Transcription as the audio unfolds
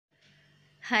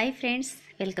Hi friends,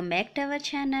 welcome back to our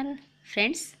channel.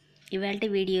 Friends, ఇవాళ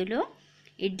వీడియోలో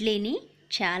ఇడ్లీని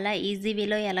చాలా ఈజీ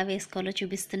వేలో ఎలా వేసుకోవాలో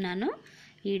చూపిస్తున్నాను.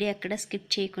 వీడియో ఎక్కడ స్కిప్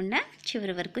చేయకుండా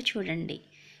చివరి వరకు చూడండి.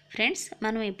 ఫ్రెండ్స్,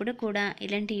 మనం ఎప్పుడు కూడా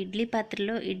ఇలాంటి ఇడ్లీ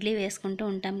పాత్రలో ఇడ్లీ వేసుకుంటూ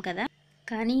ఉంటాం కదా.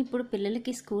 కానీ ఇప్పుడు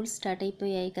పిల్లలకి స్కూల్ స్టార్ట్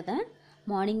అయిపోయాయి కదా.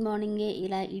 మార్నింగే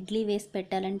ఇలా ఇడ్లీ వేసి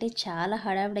పెట్టాలంటే చాలా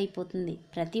హడావిడైపోతుంది.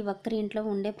 ప్రతి ఒక్కరి ఇంట్లో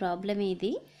ఉండే ప్రాబ్లమే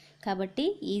ఇది. కాబట్టి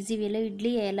ఈజీ వేలో ఇడ్లీ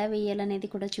ఎలా వేయాలనేది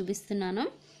కూడా చూపిస్తున్నాను.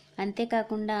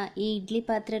 అంతేకాకుండా ఈ ఇడ్లీ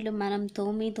పాత్రలు మనం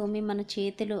తోమి మన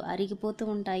చేతులు అరిగిపోతూ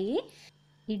ఉంటాయి.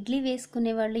 ఇడ్లీ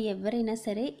వేసుకునే వాళ్ళు ఎవరైనా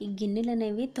సరే ఈ గిన్నెలు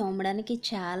అనేవి తోమడానికి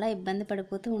చాలా ఇబ్బంది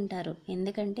పడిపోతూ ఉంటారు.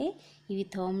 ఎందుకంటే ఇవి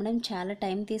తోమడం చాలా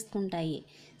టైం తీసుకుంటాయి.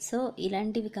 సో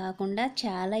ఇలాంటివి కాకుండా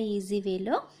చాలా ఈజీ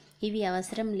వేలో ఇవి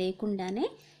అవసరం లేకుండానే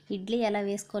ఇడ్లీ ఎలా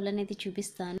వేసుకోవాలనేది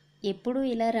చూపిస్తాను. ఎప్పుడు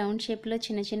ఇలా రౌండ్ షేప్లో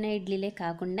చిన్న ఇడ్లీలే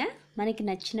కాకుండా మనకి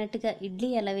నచ్చినట్టుగా ఇడ్లీ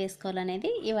ఎలా వేసుకోవాలనేది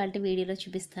ఇవాళ వీడియోలో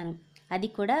చూపిస్తాను. అది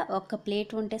కూడా ఒక్క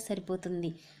ప్లేట్ ఉంటే సరిపోతుంది.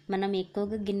 మనం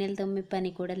ఎక్కువగా గిన్నెలు తోమే పని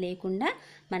కూడా లేకుండా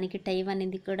మనకి టైం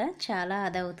అనేది కూడా చాలా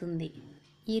ఆదా అవుతుంది.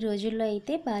 ఈ రోజుల్లో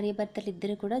అయితే భార్యాభర్తలు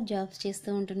ఇద్దరు కూడా జాబ్స్ చేస్తూ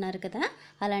ఉంటున్నారు కదా.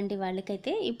 అలాంటి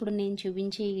వాళ్ళకైతే ఇప్పుడు నేను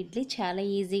చూపించే ఇడ్లీ చాలా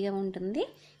ఈజీగా ఉంటుంది.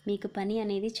 మీకు పని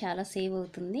అనేది చాలా సేవ్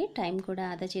అవుతుంది, టైం కూడా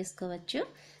ఆదా చేసుకోవచ్చు.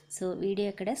 సో వీడియో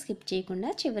ఎక్కడ స్కిప్ చేయకుండా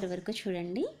చివరి వరకు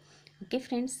చూడండి. ఓకే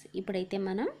ఫ్రెండ్స్, ఇప్పుడైతే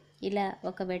మనం ఇలా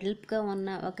ఒక వెడల్పుగా ఉన్న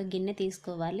ఒక గిన్నె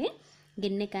తీసుకోవాలి.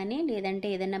 గిన్నె కానీ లేదంటే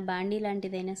ఏదైనా బాండీ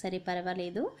లాంటిదైనా సరే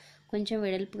పర్వాలేదు. కొంచెం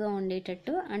వెడల్పుగా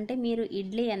ఉండేటట్టు, అంటే మీరు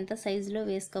ఇడ్లీ ఎంత సైజులో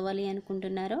వేసుకోవాలి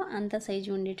అనుకుంటున్నారో అంత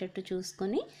సైజు ఉండేటట్టు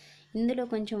చూసుకొని ఇందులో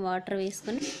కొంచెం వాటర్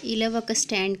వేసుకొని ఇలా ఒక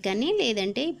స్టాండ్ కానీ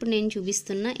లేదంటే ఇప్పుడు నేను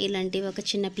చూపిస్తున్న ఇలాంటి ఒక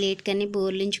చిన్న ప్లేట్ కానీ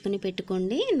బోర్లించుకొని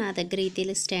పెట్టుకోండి. నా దగ్గర అయితే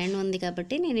ఇలా స్టాండ్ ఉంది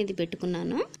కాబట్టి నేను ఇది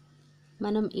పెట్టుకున్నాను.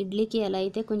 మనం ఇడ్లీకి ఎలా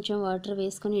అయితే కొంచెం వాటర్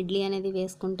వేసుకొని ఇడ్లీ అనేది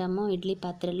వేసుకుంటామో ఇడ్లీ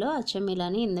పాత్రలో, అచ్చం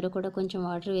ఇలానే ఇందులో కూడా కొంచెం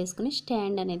వాటర్ వేసుకొని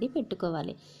స్టాండ్ అనేది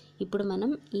పెట్టుకోవాలి. ఇప్పుడు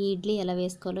మనం ఈ ఇడ్లీ ఎలా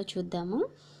వేసుకోవాలో చూద్దాము.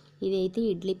 ఇది అయితే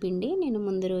ఇడ్లీ పిండి, నేను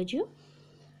ముందు రోజు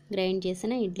గ్రైండ్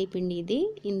చేసిన ఇడ్లీ పిండి ఇది.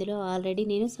 ఇందులో ఆల్రెడీ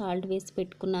నేను సాల్ట్ వేసి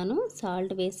పెట్టుకున్నాను.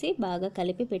 సాల్ట్ వేసి బాగా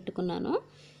కలిపి పెట్టుకున్నాను.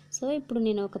 సో ఇప్పుడు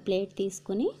నేను ఒక ప్లేట్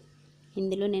తీసుకొని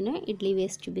ఇందులో నేను ఇడ్లీ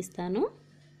వేసి చూపిస్తాను.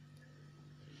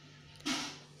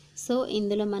 సో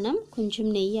ఇందులో మనం కొంచెం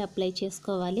నెయ్యి అప్లై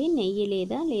చేసుకోవాలి. నెయ్యి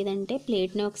లేదంటే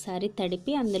ప్లేట్ని ఒకసారి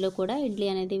తడిపి అందులో కూడా ఇడ్లీ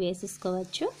అనేది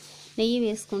వేసేసుకోవచ్చు. నెయ్యి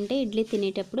వేసుకుంటే ఇడ్లీ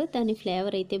తినేటప్పుడు దాని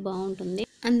ఫ్లేవర్ అయితే బాగుంటుంది.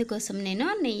 అందుకోసం నేను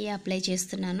నెయ్యి అప్లై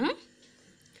చేస్తున్నాను.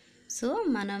 సో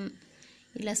మనం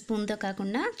ఇలా స్పూన్తో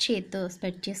కాకుండా చేత్తో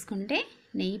స్ప్రెడ్ చేసుకుంటే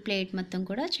నెయ్యి ప్లేట్ మొత్తం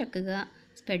కూడా చక్కగా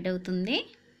స్ప్రెడ్ అవుతుంది.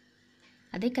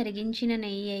 అదే కరిగించిన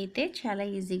నెయ్యి అయితే చాలా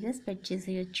ఈజీగా స్ప్రెడ్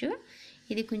చేసేయచ్చు.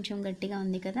 ఇది కొంచెం గట్టిగా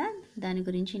ఉంది కదా, దాని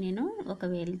గురించి నేను ఒక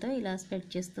వేలుతో ఇలా స్ప్రెడ్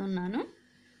చేస్తూ ఉన్నాను.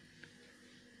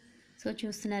 సో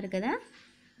చూస్తున్నారు కదా,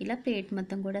 ఇలా ప్లేట్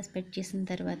మొత్తం కూడా స్ప్రెడ్ చేసిన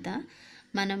తర్వాత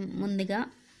మనం ముందుగా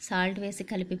సాల్ట్ వేసి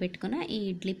కలిపి పెట్టుకున్న ఈ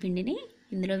ఇడ్లీ పిండిని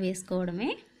ఇందులో వేసుకోవడమే.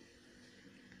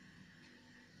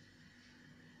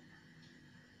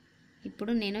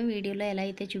 ఇప్పుడు నేను వీడియోలో ఎలా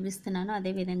అయితే చూపిస్తున్నానో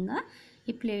అదేవిధంగా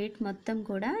ఈ ప్లేట్ మొత్తం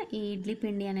కూడా ఈ ఇడ్లీ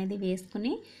పిండి అనేది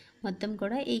వేసుకుని మొత్తం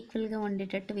కూడా ఈక్వల్గా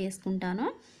ఉండేటట్టు వేసుకుంటాను.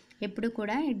 ఎప్పుడు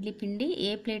కూడా ఇడ్లీ పిండి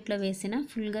ఏ ప్లేట్లో వేసినా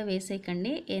ఫుల్గా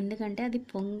వేసేయకండి, ఎందుకంటే అది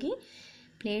పొంగి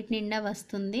ప్లేట్ నిండా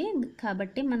వస్తుంది.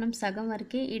 కాబట్టి మనం సగం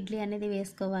వరకు ఇడ్లీ అనేది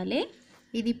వేసుకోవాలి.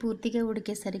 ఇది పూర్తిగా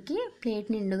ఉడికేసరికి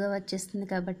ప్లేట్ నిండుగా వచ్చేస్తుంది.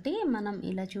 కాబట్టి మనం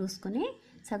ఇలా చూసుకొని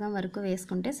సగం వరకు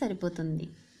వేసుకుంటే సరిపోతుంది.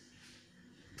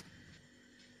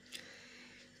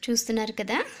 చూస్తున్నారు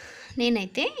కదా,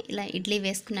 నేనైతే ఇలా ఇడ్లీ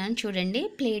వేసుకున్నాను. చూడండి,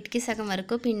 ప్లేట్కి సగం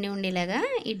వరకు పిండి ఉండేలాగా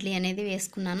ఇడ్లీ అనేది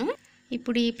వేసుకున్నాను.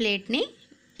 ఇప్పుడు ఈ ప్లేట్ని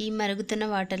ఈ మరుగుతున్న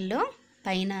వాటర్లో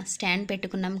పైన స్టాండ్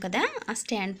పెట్టుకున్నాం కదా, ఆ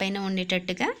స్టాండ్ పైన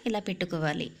ఉండేటట్టుగా ఇలా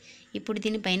పెట్టుకోవాలి. ఇప్పుడు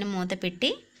దీనిపైన మూత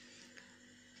పెట్టి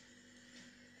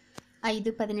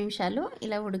 5-10 నిమిషాలు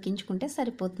ఇలా ఉడికించుకుంటే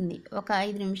సరిపోతుంది. ఒక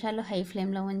 5 నిమిషాలు హై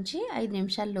ఫ్లేమ్లో ఉంచి 5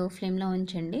 నిమిషాలు లో ఫ్లేమ్లో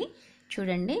ఉంచండి.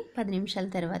 చూడండి, 10 నిమిషాల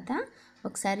తర్వాత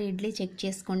ఒకసారి ఇడ్లీ చెక్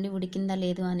చేసుకోండి ఉడికిందా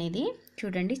లేదు అనేది.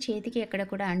 చూడండి, చేతికి ఎక్కడ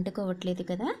కూడా అంటుకోవట్లేదు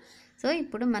కదా. సో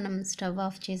ఇప్పుడు మనం స్టవ్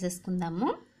ఆఫ్ చేసేసుకుందాము.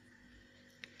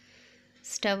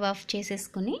 స్టవ్ ఆఫ్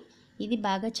చేసేసుకుని ఇది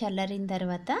బాగా చల్లారిన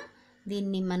తర్వాత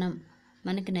దీన్ని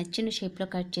మనకి నచ్చిన షేప్లో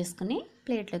కట్ చేసుకుని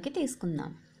ప్లేట్లోకి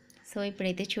తీసుకుందాం. సో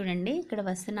ఇప్పుడైతే చూడండి, ఇక్కడ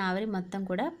వస్తున్న ఆవిరి మొత్తం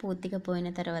కూడా పూర్తిగా పోయిన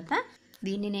తర్వాత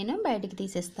దీన్ని నేను బయటికి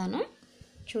తీసేస్తాను.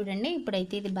 చూడండి,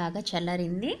 ఇప్పుడైతే ఇది బాగా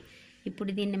చల్లారింది.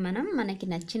 ఇప్పుడు దీన్ని మనకి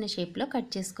నచ్చిన షేప్లో కట్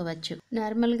చేసుకోవచ్చు.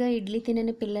 నార్మల్గా ఇడ్లీ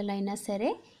తినని పిల్లలైనా సరే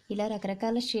ఇలా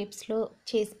రకరకాల షేప్స్లో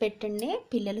చేసి పెట్టండి.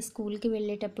 పిల్లలు స్కూల్కి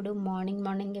వెళ్ళేటప్పుడు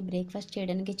మార్నింగే బ్రేక్ఫాస్ట్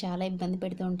చేయడానికి చాలా ఇబ్బంది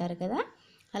పెడుతూ ఉంటారు కదా.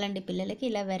 అలాంటి పిల్లలకి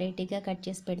ఇలా వెరైటీగా కట్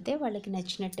చేసి పెడితే వాళ్ళకి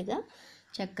నచ్చినట్టుగా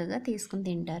చక్కగా తీసుకుని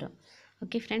తింటారు.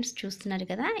 ఓకే ఫ్రెండ్స్, చూస్తున్నారు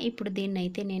కదా, ఇప్పుడు దీన్ని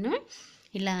అయితే నేను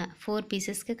ఇలా 4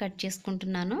 పీసెస్గా కట్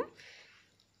చేసుకుంటున్నాను.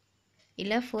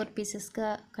 ఇలా 4 పీసెస్గా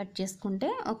కట్ చేసుకుంటే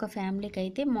ఒక ఫ్యామిలీకి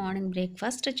అయితే మార్నింగ్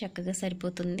బ్రేక్ఫాస్ట్ చక్కగా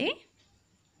సరిపోతుంది.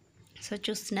 సో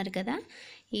చూస్తున్నారు కదా,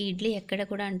 ఈ ఇడ్లీ ఎక్కడ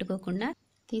కూడా అంటుకోకుండా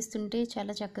తీస్తుంటే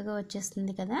చాలా చక్కగా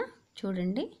వచ్చేస్తుంది కదా.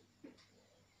 చూడండి,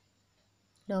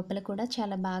 లోపల కూడా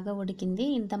చాలా బాగా ఉడికింది.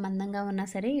 ఇంత మందంగా ఉన్నా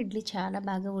సరే ఇడ్లీ చాలా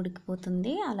బాగా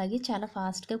ఉడికిపోతుంది, అలాగే చాలా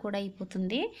ఫాస్ట్గా కూడా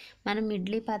అయిపోతుంది. మనం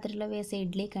ఇడ్లీ పాత్రలో వేసే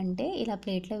ఇడ్లీ కంటే ఇలా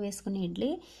ప్లేట్లో వేసుకునే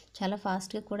ఇడ్లీ చాలా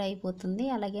ఫాస్ట్గా కూడా అయిపోతుంది.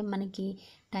 అలాగే మనకి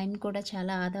టైం కూడా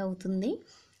చాలా ఆదా అవుతుంది,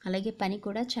 అలాగే పని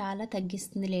కూడా చాలా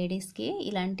తగ్గిస్తుంది లేడీస్కి.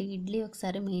 ఇలాంటి ఇడ్లీ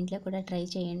ఒకసారి మీ ఇంట్లో కూడా ట్రై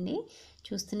చేయండి.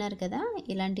 చూస్తున్నారు కదా,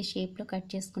 ఇలాంటి షేప్లో కట్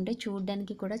చేసుకుంటే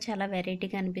చూడడానికి కూడా చాలా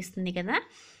వెరైటీగా అనిపిస్తుంది కదా.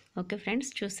 ఓకే ఫ్రెండ్స్,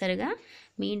 చూసారుగా,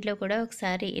 మీ ఇంట్లో కూడా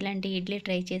ఒకసారి ఇలాంటి ఇడ్లీ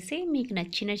ట్రై చేసి మీకు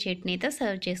నచ్చిన చట్నీతో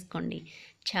సర్వ్ చేసుకోండి.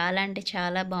 చాలా అంటే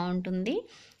చాలా బాగుంటుంది,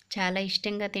 చాలా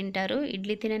ఇష్టంగా తింటారు.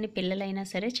 ఇడ్లీ తినని పిల్లలైనా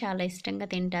సరే చాలా ఇష్టంగా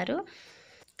తింటారు.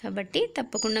 కాబట్టి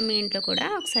తప్పకుండా మీ ఇంట్లో కూడా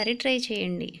ఒకసారి ట్రై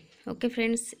చేయండి. ఓకే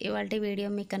ఫ్రెండ్స్, ఇవాళ వీడియో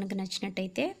మీకు కనుక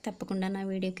నచ్చినట్టయితే తప్పకుండా నా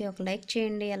వీడియోకి ఒక లైక్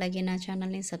చేయండి. అలాగే నా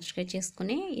ఛానల్ని సబ్స్క్రైబ్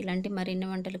చేసుకుని ఇలాంటి మరిన్ని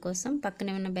వంటల కోసం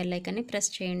పక్కనే ఉన్న బెల్ ఐకాన్ని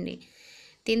ప్రెస్ చేయండి.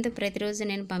 దీంతో ప్రతిరోజు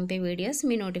నేను పంపే వీడియోస్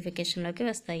మీ నోటిఫికేషన్లోకి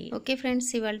వస్తాయి. ఓకే ఫ్రెండ్స్,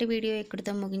 ఇవాళ వీడియో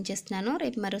ఇక్కడితో ముగించేస్తున్నాను.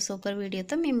 రేపు మరో సూపర్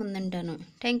వీడియోతో మీ ముందుంటాను.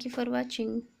 Thank you for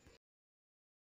watching.